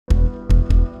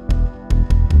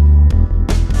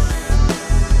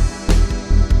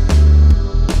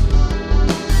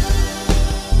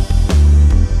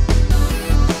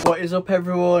What is up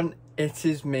everyone, it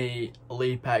is me,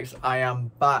 Leapex. I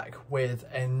am back with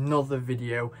another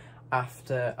video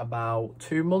after about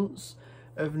 2 months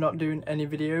of not doing any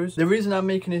videos. The reason I'm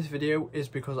making this video is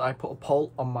because I put a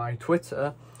poll on my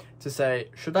Twitter to say,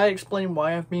 should I explain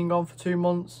why I've been gone for 2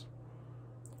 months?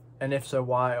 And if so,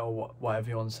 why, or whatever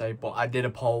you want to say. But I did a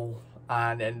poll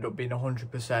and it ended up being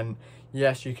 100%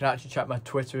 yes. You can actually check my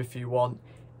Twitter if you want.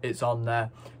 It's on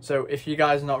there. So if you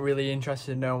guys are not really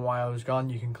interested in knowing why I was gone,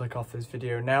 you can click off this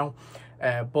video now.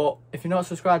 But if you're not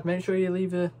subscribed, make sure you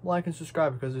leave a like and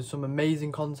subscribe, because there's some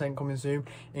amazing content coming soon,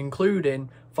 including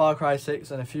Far Cry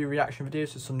 6 and a few reaction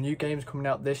videos to some new games coming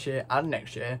out this year and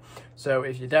next year. So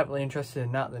if you're definitely interested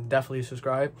in that, then definitely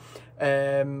subscribe.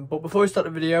 But before we start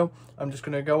the video, I'm just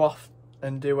going to go off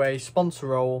and do a sponsor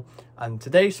roll, and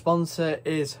today's sponsor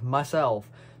is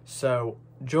myself. So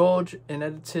George in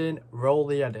editing, roll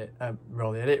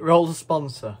the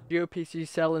sponsor. GeoPCs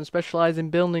sell and specialise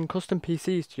in building custom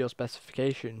PCs to your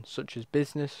specifications, such as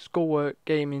business, schoolwork,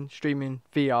 gaming, streaming,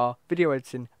 VR, video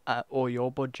editing, or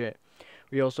your budget.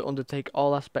 We also undertake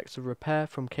all aspects of repair,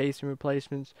 from casing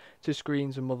replacements to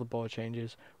screens and motherboard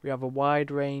changes. We have a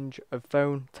wide range of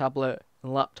phone, tablet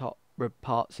and laptop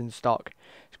parts in stock,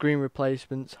 screen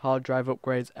replacements, hard drive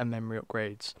upgrades and memory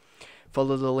upgrades.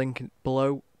 Follow the link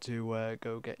below to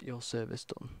go get your service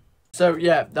done. So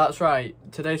yeah, that's right,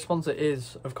 today's sponsor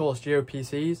is of course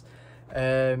GeoPCs.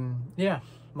 Yeah,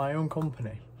 my own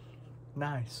company.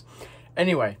 Nice.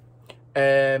 Anyway,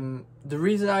 the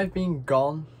reason I've been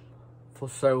gone for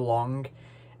so long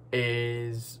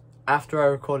is after I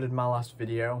recorded my last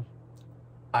video,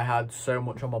 I had so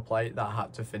much on my plate that I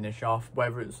had to finish off,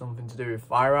 whether it's something to do with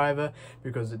Fireiva,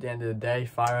 because at the end of the day,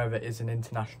 Fireiva is an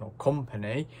international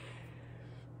company.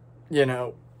 You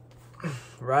know,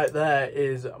 right there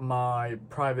is my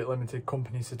private limited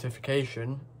company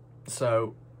certification,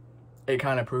 so it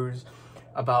kind of proves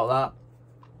about that.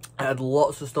 I had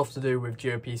lots of stuff to do with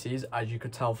GeoPCs, as you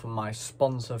could tell from my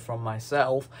sponsor from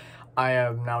myself. I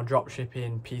am now drop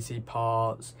shipping PC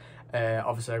parts.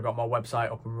 Obviously I've got my website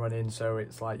up and running, so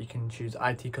it's like you can choose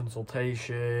IT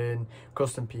consultation,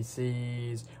 custom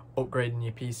PCs, upgrading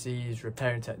your PCs,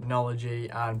 repairing technology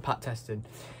and pat testing.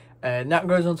 And that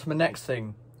goes on to my next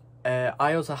thing.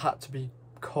 I also had to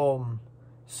become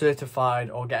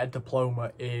certified or get a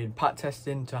diploma in pat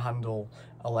testing to handle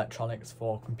electronics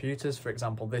for computers. For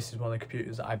example, this is one of the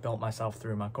computers that I built myself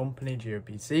through my company,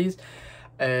 GeoPCs.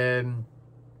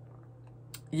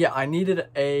 Yeah, I needed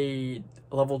a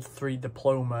level 3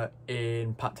 diploma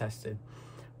in pat testing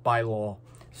by law.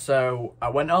 So I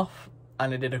went off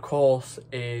and I did a course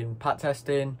in pat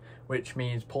testing, which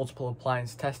means portable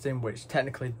appliance testing, which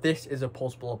technically this is a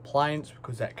portable appliance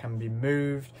because that can be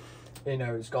moved. You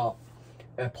know, it's got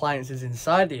appliances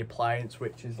inside the appliance,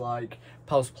 which is like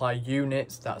power supply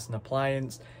units, that's an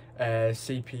appliance,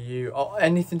 CPU, or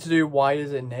anything to do with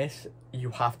wires in this, you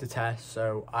have to test.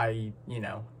 So I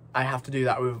have to do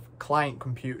that with client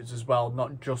computers as well,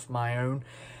 not just my own.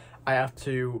 I have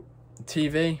to,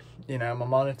 TV, you know, my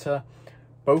monitor,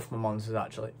 both my monitors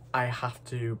actually, I have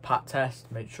to pat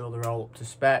test, make sure they're all up to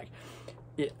spec.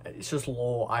 It's just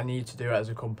law, I need to do it as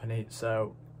a company,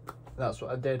 so that's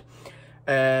what I did.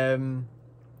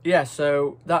 Yeah,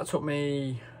 so that took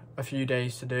me a few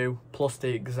days to do, plus the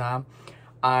exam.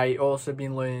 I also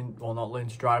been learning, well, not learning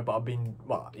to drive, but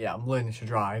I'm learning to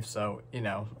drive, so, you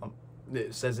know,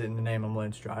 it says it in the name, I'm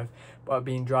learning to drive. But I've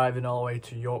been driving all the way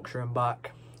to Yorkshire and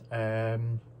back.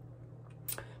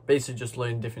 Basically just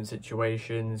learning different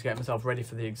situations, getting myself ready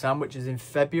for the exam, which is in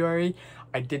February.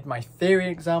 I did my theory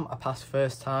exam, I passed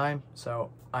first time,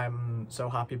 so I'm so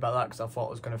happy about that, because I thought I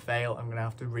was going to fail. I'm going to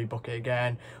have to rebook it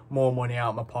again, more money out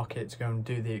of my pocket to go and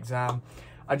do the exam.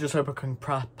 I just hope I can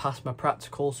pass my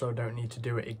practical, so I don't need to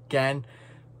do it again.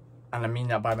 And I mean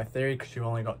that by my theory, because you've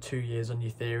only got 2 years on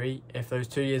your theory. If those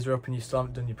 2 years are up and you still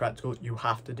haven't done your practical, you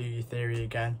have to do your theory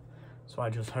again. So I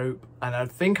just hope, and I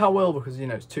think I will, because, you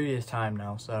know, it's 2 years time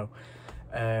now, so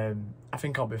I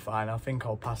think I'll be fine. I think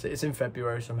I'll pass it. It's in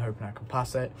February, so I'm hoping I can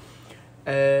pass it.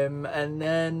 And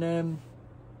then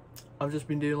I've just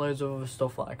been doing loads of other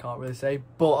stuff that I can't really say,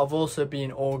 but I've also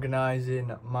been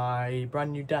organising my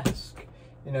brand new desk.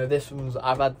 You know, this one's,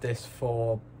 I've had this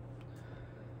for,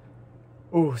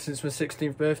 since my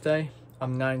 16th birthday.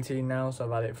 I'm 19 now, so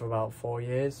I've had it for about 4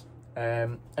 years. As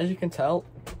you can tell,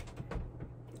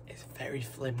 it's very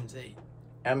flimsy.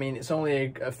 I mean, it's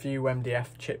only a few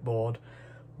MDF chipboard,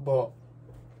 but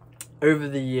over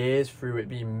the years, through it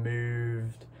being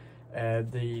moved,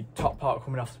 the top part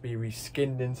coming off to be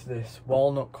reskinned into this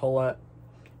walnut colour,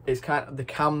 it's kind of, the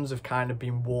cams have kind of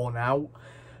been worn out,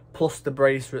 plus the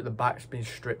bracer at the back's been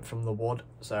stripped from the wood.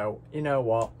 So you know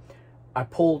what, I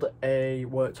pulled a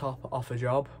worktop off a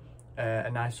job, a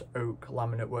nice oak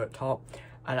laminate worktop,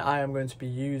 and I am going to be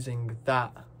using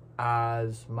that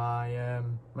as my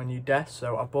my new desk.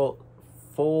 So I bought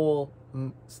 4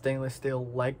 stainless steel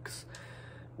legs,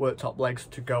 worktop legs,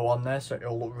 to go on there, so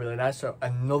it'll look really nice. So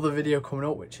another video coming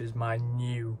up, which is my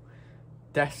new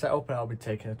desk setup, and I'll be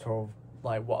taking a tour of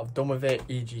like what I've done with it,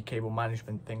 e.g. cable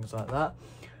management, things like that.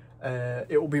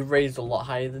 It will be raised a lot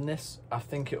higher than this. I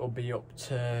think it will be up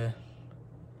to,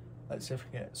 let's see if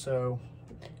I get, so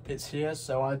it's here,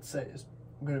 so I'd say it's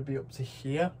going to be up to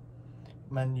here.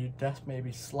 My new desk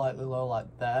maybe slightly low, like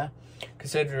there,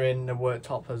 considering the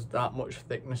worktop has that much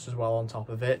thickness as well on top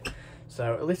of it.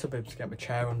 So at least I'll be able to get my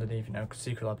chair underneath, you know, because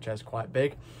Secret Lab chair is quite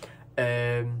big.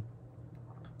 Yeah,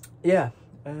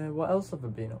 what else have I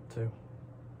been up to?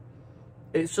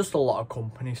 It's just a lot of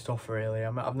company stuff, really.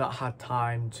 I've not had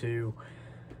time to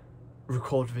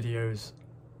record videos.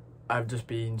 I've just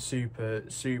been super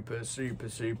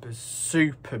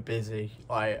busy,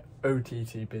 like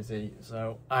OTT busy.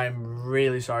 So I'm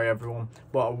really sorry, everyone.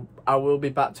 But I will be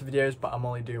back to videos, but I'm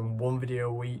only doing 1 video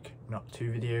a week, not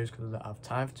 2 videos, because I don't have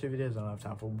time for 2 videos. I don't have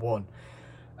time for 1.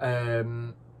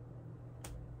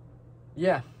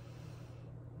 Yeah,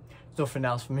 there's nothing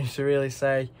else for me to really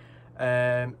say.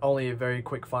 Only a very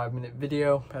quick 5-minute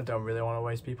video. I don't really want to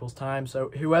waste people's time. So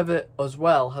whoever as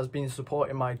well has been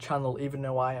supporting my channel, even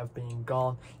though I have been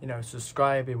gone, you know,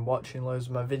 subscribing, watching loads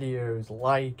of my videos,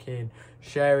 liking,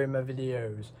 sharing my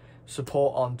videos,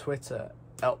 support on Twitter,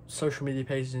 social media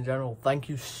pages in general, thank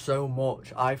you so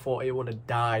much. I thought it would have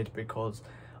died because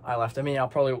I left. I mean, I'll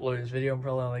probably upload this video and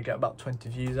probably only get about 20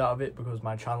 views out of it because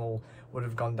my channel would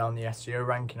have gone down the SEO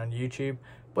ranking on YouTube.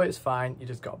 But it's fine, you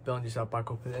just got to build yourself back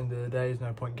up at the end of the day. There's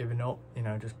no point giving up, you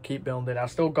know, just keep building.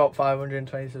 I've still got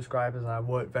 520 subscribers and I've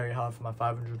worked very hard for my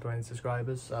 520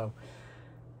 subscribers, so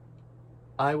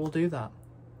I will do that.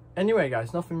 Anyway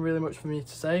guys, nothing really much for me to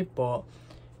say, but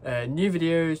new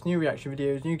videos, new reaction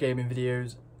videos, new gaming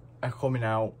videos are coming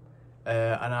out,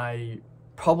 and I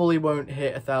probably won't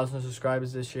hit 1,000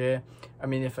 subscribers this year. I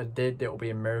mean, if I did, it will be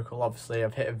a miracle. Obviously,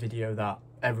 I've hit a video that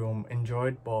everyone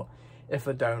enjoyed, but if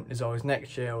I don't, there's always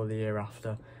next year or the year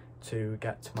after to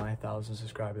get to my 1,000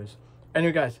 subscribers.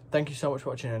 Anyway guys, thank you so much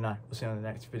for watching, and I will see you on the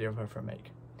next video if I make.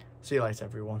 See you later,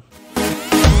 everyone.